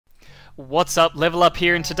What's up, Level Up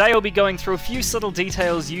here, and today I'll be going through a few subtle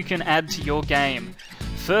details you can add to your game.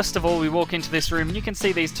 First of all, we walk into this room and you can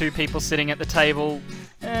see these two people sitting at the table.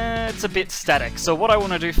 It's a bit static, so what I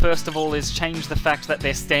want to do first of all is change the fact that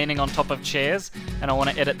they're standing on top of chairs, and I want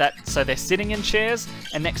to edit that so they're sitting in chairs,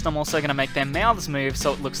 and next I'm also going to make their mouths move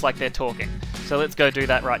so it looks like they're talking. So let's go do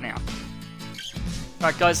that right now.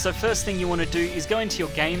 Alright guys, so first thing you want to do is go into your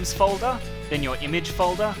games folder, then your image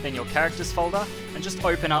folder, then your characters folder, and just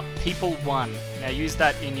open up People 1. Now use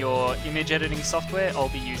that in your image editing software. I'll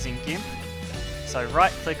be using GIMP. So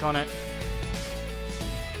right click on it,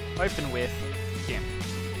 open with GIMP.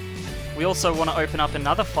 We also want to open up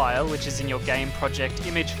another file which is in your game project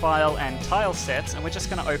image file and tile sets, and we're just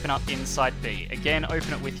going to open up inside B. Again,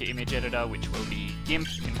 open it with your image editor, which will be GIMP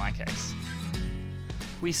in my case.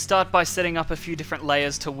 We start by setting up a few different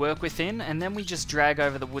layers to work within, and then we just drag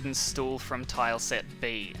over the wooden stool from tile set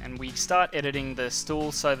B, and we start editing the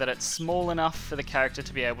stool so that it's small enough for the character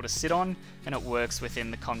to be able to sit on, and it works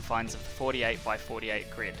within the confines of the 48 by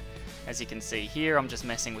 48 grid. As you can see here, I'm just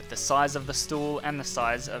messing with the size of the stool and the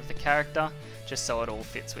size of the character, just so it all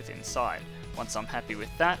fits within inside. Once I'm happy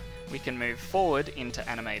with that, we can move forward into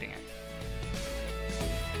animating it.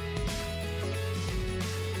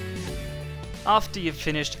 After you've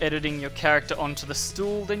finished editing your character onto the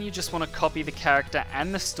stool, then you just want to copy the character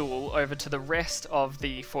and the stool over to the rest of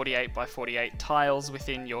the 48 by 48 tiles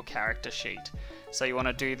within your character sheet. So you want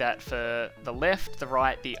to do that for the left, the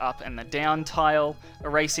right, the up and the down tile,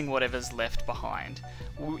 erasing whatever's left behind.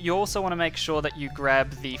 You also want to make sure that you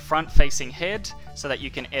grab the front facing head so that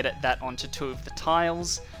you can edit that onto two of the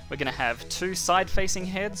tiles. We're going to have two side facing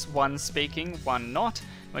heads, one speaking, one not.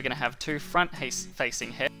 We're going to have two front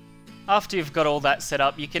facing heads. After you've got all that set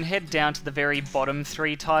up, you can head down to the very bottom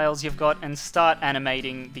three tiles you've got and start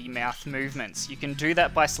animating the mouth movements. You can do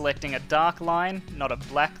that by selecting a dark line, not a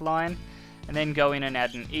black line, and then go in and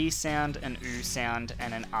add an E sound, an U sound,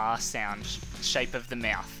 and an R sound shape of the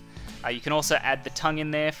mouth. You can also add the tongue in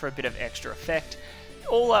there for a bit of extra effect.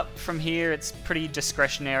 All up from here, it's pretty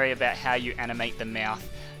discretionary about how you animate the mouth.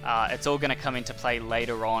 It's all going to come into play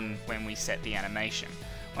later on when we set the animation.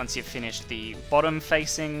 Once you've finished the bottom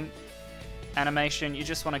facing animation, you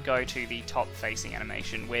just want to go to the top facing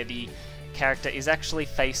animation where the character is actually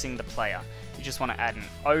facing the player. You just want to add an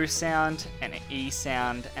O sound, an E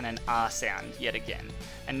sound, and an R sound yet again.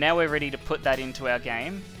 And now we're ready to put that into our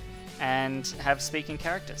game and have speaking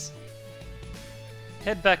characters.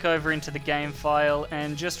 Head back over into the game file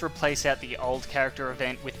and just replace out the old character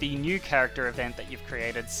event with the new character event that you've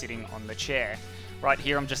created sitting on the chair. Right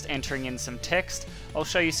here I'm just entering in some text. I'll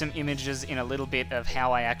show you some images in a little bit of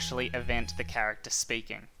how I actually event the character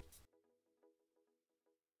speaking.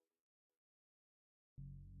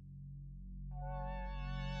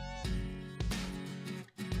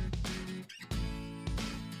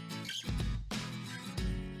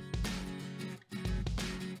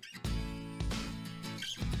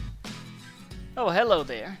 Oh, hello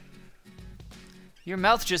there. Your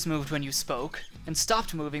mouth just moved when you spoke, and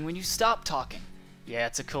stopped moving when you stopped talking. Yeah,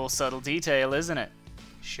 it's a cool subtle detail, isn't it?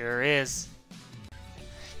 Sure is.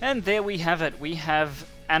 And there we have it. We have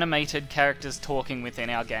animated characters talking within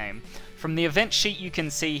our game. From the event sheet you can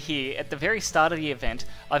see here, at the very start of the event,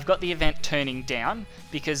 I've got the event turning down,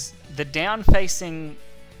 because the down facing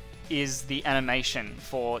is the animation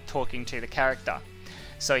for talking to the character.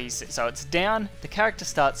 So it's down, the character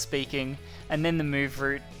starts speaking, and then the move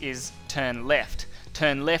route is turn left.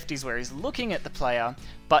 Turn left is where he's looking at the player,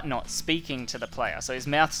 but not speaking to the player, so his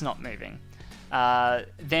mouth's not moving.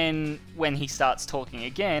 Then when he starts talking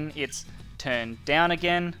again, it's turn down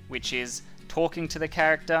again, which is talking to the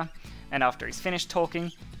character, and after he's finished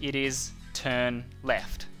talking, it is turn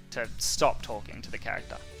left to stop talking to the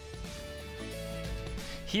character.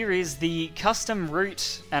 Here is the custom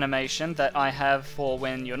route animation that I have for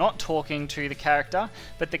when you're not talking to the character,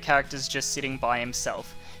 but the character's just sitting by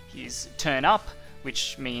himself. He's turn up,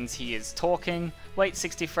 which means he is talking, wait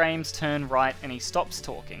 60 frames, turn right, and he stops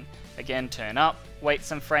talking. Again, turn up, wait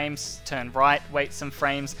some frames, turn right, wait some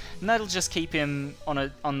frames, and that'll just keep him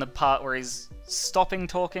on the part where he's stopping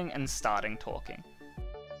talking and starting talking.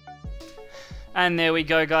 And there we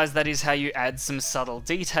go guys, that is how you add some subtle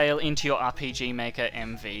detail into your RPG Maker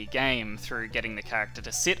MV game, through getting the character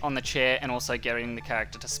to sit on the chair and also getting the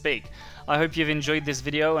character to speak. I hope you've enjoyed this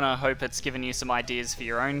video and I hope it's given you some ideas for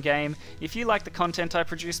your own game. If you like the content I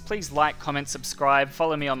produce, please like, comment, subscribe,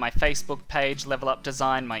 follow me on my Facebook page, Level Up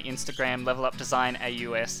Design, my Instagram, Level Up Design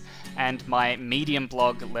AUS, and my Medium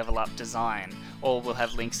blog, Level Up Design. All will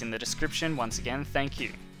have links in the description. Once again, thank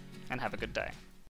you, and have a good day.